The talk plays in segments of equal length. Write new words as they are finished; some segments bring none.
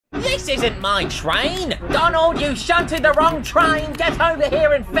This isn't my train! Donald, you shunted the wrong train! Get over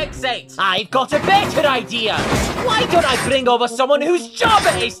here and fix it! I've got a better idea! Why don't I bring over someone whose job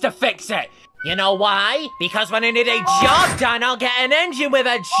it is to fix it? You know why? Because when I need a job done, I'll get an engine with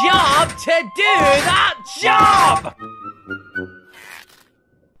a job to do that job!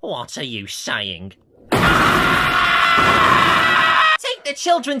 What are you saying? Take the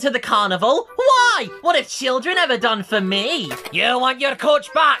children to the carnival? Why? What have children ever done for me? You want your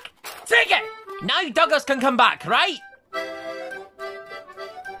coach back? Take it! Now Douglas can come back, right?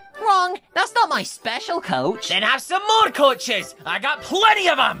 Wrong. That's not my special coach. Then have some more coaches. I got plenty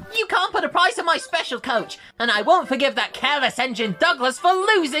of them. You can't put a price on my special coach. And I won't forgive that careless engine Douglas for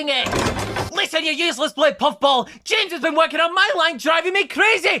losing it. Listen, you useless blade puffball. James has been working on my line, driving me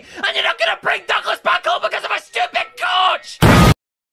crazy. And you're not going to bring Douglas back home because of a stupid coach.